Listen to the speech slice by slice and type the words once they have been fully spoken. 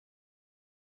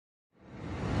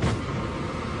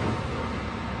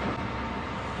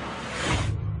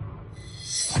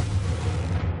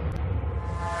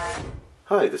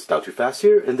Hi, this is Fast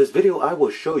here. In this video I will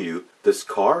show you this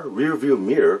car rear view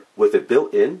mirror with a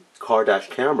built-in car dash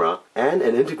camera and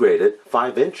an integrated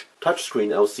 5-inch touchscreen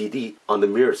LCD on the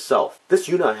mirror itself. This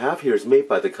unit I have here is made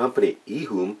by the company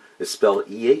EHOOM. It's spelled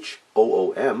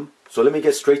EHOOM. So let me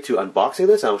get straight to unboxing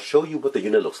this and I'll show you what the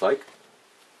unit looks like.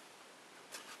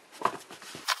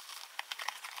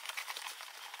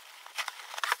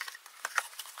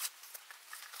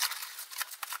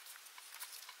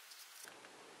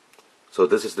 So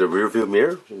this is the rear view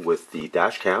mirror with the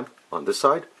dash cam on this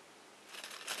side.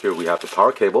 Here we have the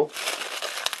power cable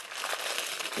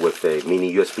with a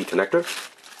mini USB connector.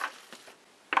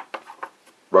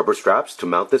 Rubber straps to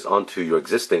mount this onto your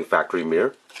existing factory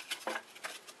mirror.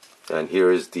 And here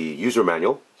is the user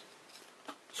manual.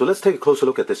 So let's take a closer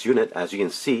look at this unit. As you can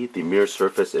see, the mirror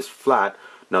surface is flat.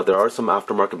 Now there are some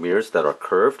aftermarket mirrors that are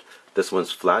curved. This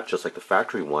one's flat just like the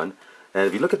factory one. And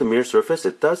if you look at the mirror surface,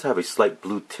 it does have a slight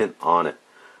blue tint on it.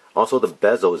 Also, the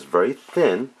bezel is very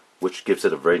thin, which gives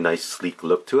it a very nice sleek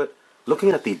look to it.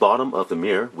 Looking at the bottom of the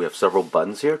mirror, we have several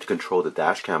buttons here to control the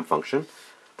dash cam function.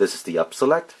 This is the up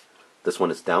select, this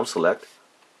one is down select,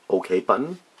 OK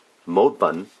button, mode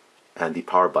button, and the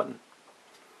power button.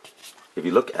 If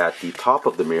you look at the top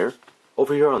of the mirror,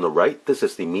 over here on the right, this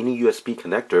is the mini USB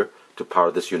connector to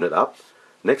power this unit up.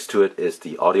 Next to it is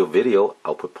the audio video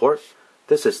output port.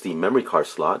 This is the memory card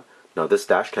slot. Now this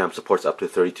dash cam supports up to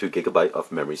 32 GB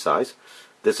of memory size.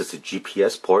 This is the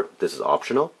GPS port. This is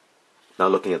optional. Now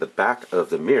looking at the back of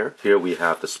the mirror, here we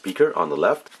have the speaker on the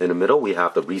left. In the middle we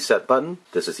have the reset button.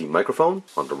 This is the microphone.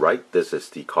 On the right, this is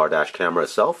the car dash camera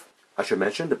itself. I should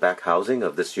mention the back housing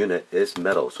of this unit is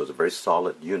metal, so it's a very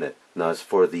solid unit. Now as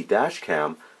for the dash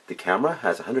cam, the camera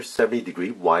has a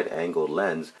 170-degree wide angle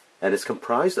lens and is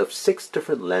comprised of 6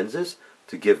 different lenses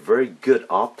to give very good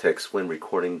optics when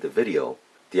recording the video.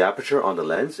 The aperture on the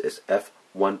lens is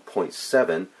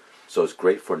f1.7, so it's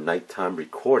great for nighttime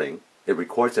recording. It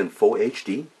records in full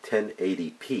HD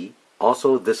 1080p.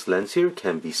 Also, this lens here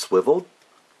can be swiveled,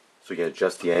 so you can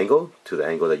adjust the angle to the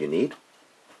angle that you need.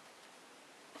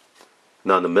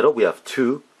 Now in the middle we have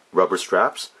 2 rubber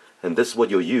straps, and this is what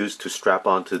you'll use to strap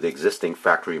onto the existing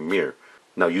factory mirror.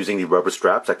 Now using the rubber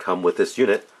straps that come with this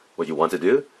unit, what you want to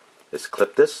do is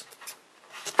clip this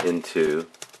into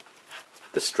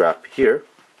the strap here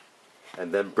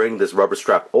and then bring this rubber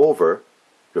strap over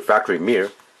your factory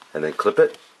mirror and then clip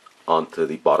it onto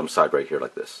the bottom side right here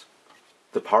like this.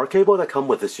 The power cable that comes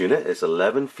with this unit is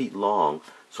 11 feet long,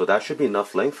 so that should be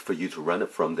enough length for you to run it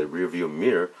from the rear view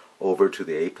mirror over to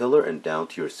the A-pillar and down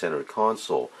to your center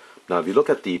console. Now if you look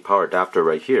at the power adapter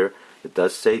right here, it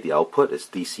does say the output is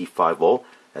DC 5 volt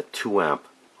at 2 amp.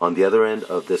 On the other end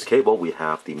of this cable we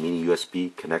have the mini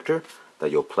USB connector that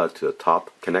you'll plug to the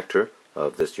top connector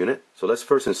of this unit. So let's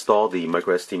first install the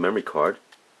microSD memory card.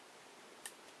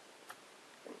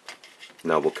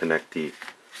 Now we'll connect the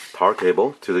power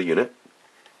cable to the unit.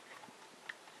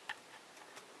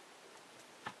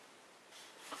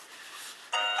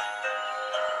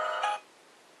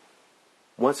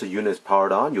 Once the unit is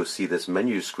powered on, you'll see this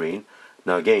menu screen.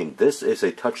 Now again, this is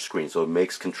a touch screen, so it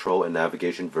makes control and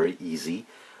navigation very easy.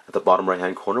 At the bottom right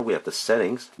hand corner we have the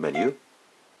settings menu.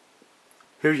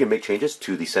 Here you can make changes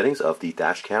to the settings of the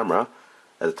dash camera.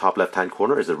 At the top left hand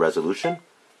corner is the resolution.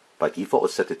 By default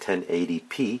it's set to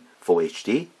 1080p full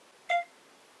HD.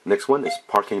 Next one is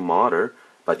parking monitor.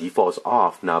 By default is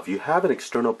off. Now if you have an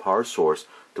external power source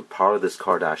to power this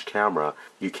car dash camera,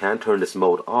 you can turn this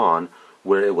mode on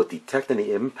where it will detect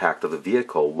any impact of the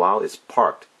vehicle while it's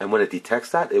parked. And when it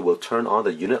detects that, it will turn on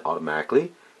the unit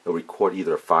automatically. It will record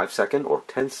either a 5-second or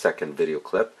 10-second video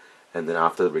clip, and then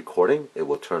after the recording it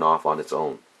will turn off on its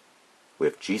own. We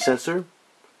have G sensor.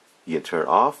 You can turn it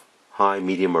off, high,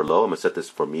 medium, or low. I'm going to set this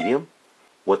for medium.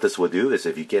 What this will do is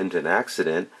if you get into an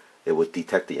accident, it will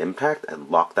detect the impact and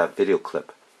lock that video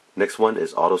clip. Next one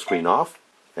is auto screen off,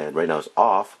 and right now it's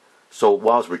off. So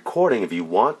while it's recording, if you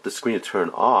want the screen to turn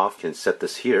off, you can set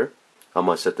this here. I'm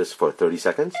going to set this for 30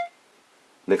 seconds.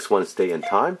 Next one is date and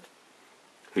time.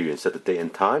 Here you can set the date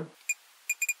and time.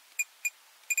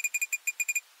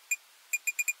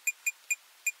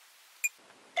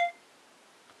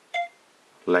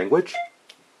 Language,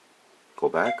 go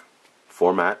back,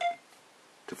 format,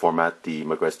 to format the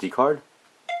microSD card.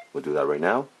 We'll do that right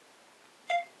now.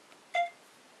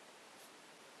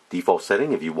 Default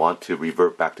setting, if you want to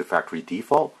revert back to factory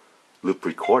default. Loop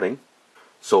recording.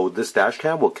 So this dash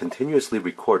cam will continuously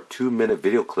record 2-minute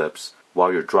video clips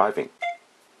while you're driving.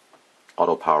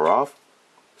 Auto power off.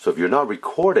 So if you're not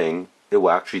recording, it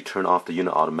will actually turn off the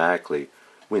unit automatically.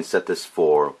 We can set this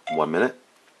for 1 minute.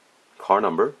 Car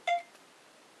number.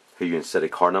 Here you can set a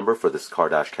car number for this car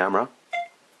dash camera.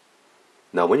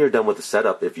 Now when you're done with the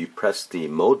setup, if you press the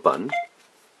mode button,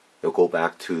 it'll go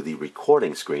back to the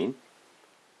recording screen.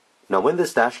 Now when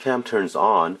this dash cam turns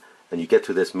on and you get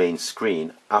to this main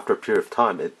screen, after a period of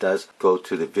time it does go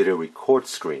to the video record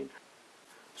screen.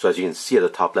 So as you can see at the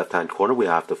top left hand corner, we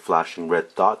have the flashing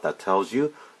red dot that tells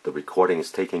you the recording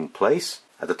is taking place.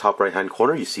 At the top right hand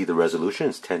corner you see the resolution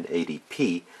is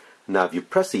 1080p. Now if you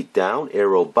press the down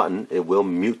arrow button, it will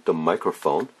mute the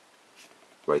microphone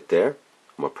right there.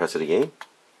 I'm going to press it again,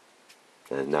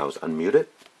 and now it's unmuted.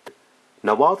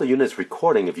 Now while the unit is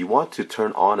recording, if you want to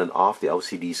turn on and off the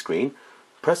LCD screen,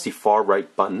 press the far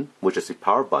right button, which is the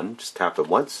power button. Just tap it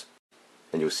once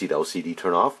and you'll see the LCD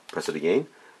turn off. Press it again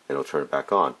and it'll turn it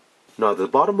back on. Now at the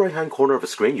bottom right hand corner of the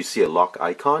screen you see a lock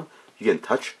icon. You can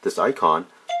touch this icon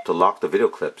to lock the video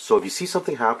clip. So if you see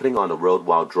something happening on the road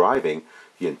while driving,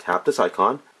 you can tap this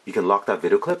icon. You can lock that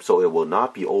video clip so it will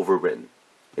not be overwritten.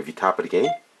 If you tap it again,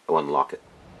 it will unlock it.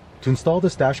 To install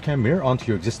this dashcam mirror onto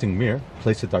your existing mirror,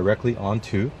 place it directly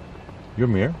onto your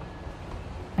mirror.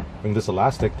 Bring this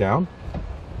elastic down,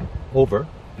 over,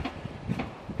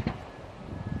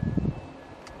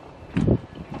 and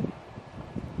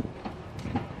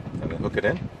then hook it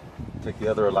in. Take the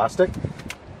other elastic,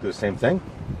 do the same thing.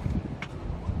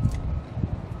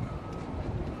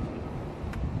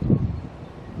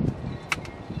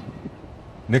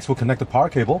 Next we'll connect the power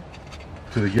cable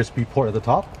to the USB port at the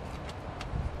top.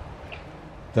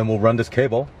 Then we'll run this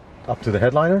cable up to the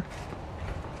headliner,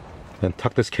 then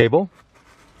tuck this cable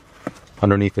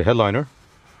underneath the headliner,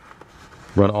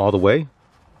 run all the way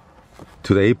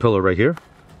to the A-pillar right here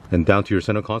and down to your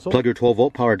center console. Plug your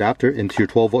 12-volt power adapter into your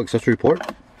 12-volt accessory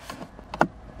port.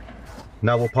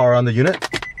 Now we'll power on the unit.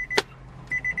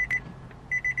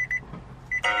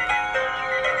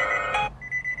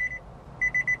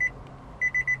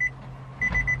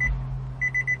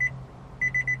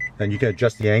 And you can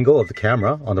adjust the angle of the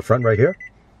camera on the front right here.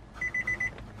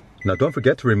 Now don't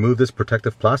forget to remove this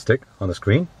protective plastic on the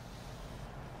screen.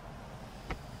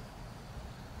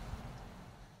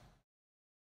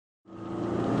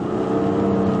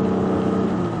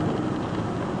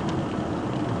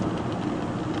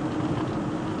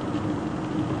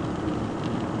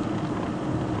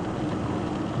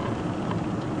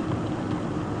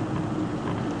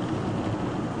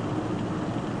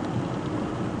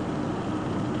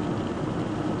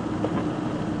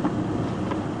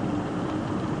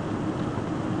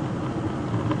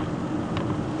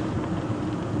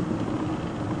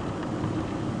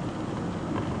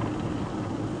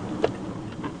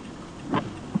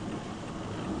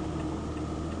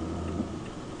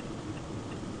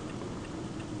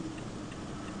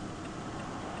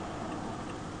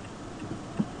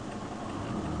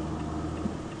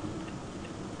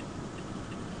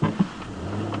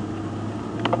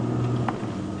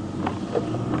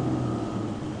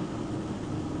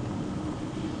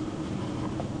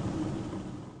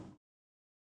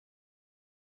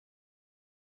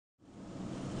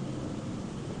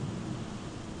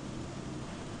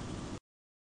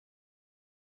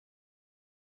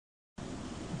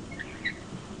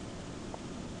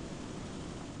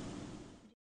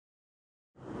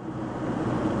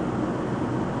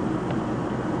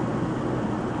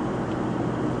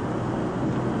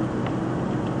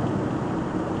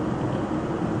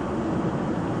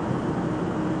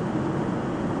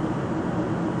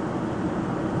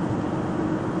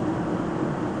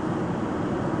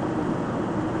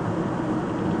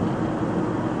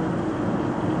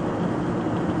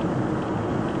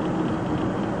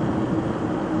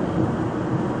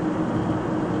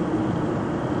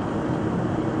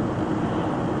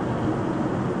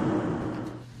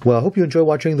 Well, I hope you enjoy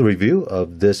watching the review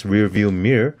of this Rearview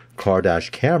mirror car dash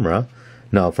camera.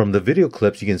 Now, from the video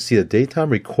clips, you can see the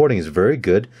daytime recording is very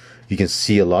good. You can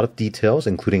see a lot of details,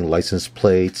 including license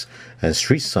plates and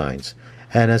street signs.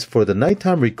 And as for the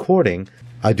nighttime recording,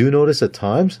 I do notice at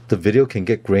times the video can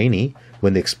get grainy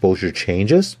when the exposure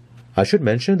changes. I should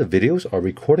mention the videos are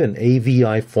recorded in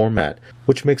AVI format,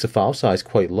 which makes the file size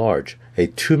quite large. A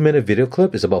 2-minute video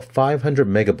clip is about 500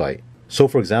 megabyte. So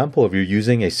for example, if you're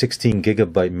using a 16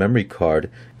 gigabyte memory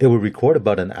card, it will record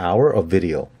about an hour of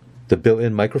video. The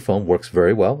built-in microphone works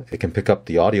very well. It can pick up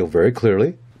the audio very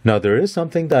clearly. Now there is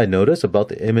something that I noticed about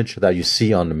the image that you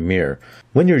see on the mirror.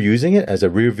 When you're using it as a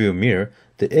rear view mirror,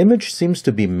 the image seems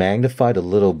to be magnified a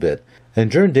little bit. And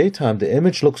during daytime, the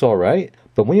image looks alright,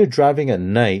 but when you're driving at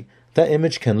night, that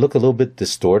image can look a little bit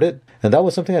distorted. And that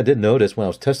was something I did notice when I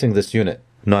was testing this unit.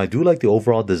 Now I do like the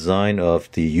overall design of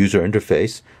the user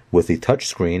interface with the touch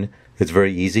screen. It's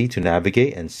very easy to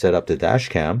navigate and set up the dash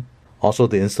cam. Also,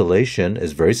 the installation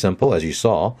is very simple, as you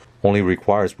saw. only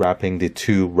requires wrapping the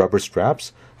 2 rubber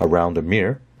straps around the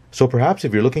mirror. So perhaps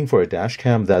if you're looking for a dash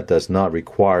cam that does not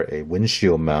require a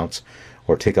windshield mount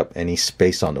or take up any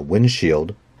space on the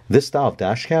windshield, this style of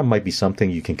dash cam might be something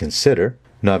you can consider.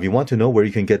 Now, if you want to know where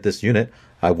you can get this unit,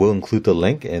 I will include the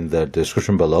link in the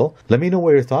description below. Let me know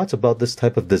what your thoughts about this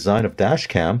type of design of dash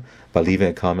cam by leaving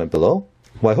a comment below.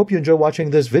 Well, I hope you enjoyed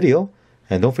watching this video,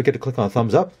 and don't forget to click on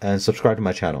thumbs up and subscribe to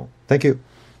my channel. Thank you.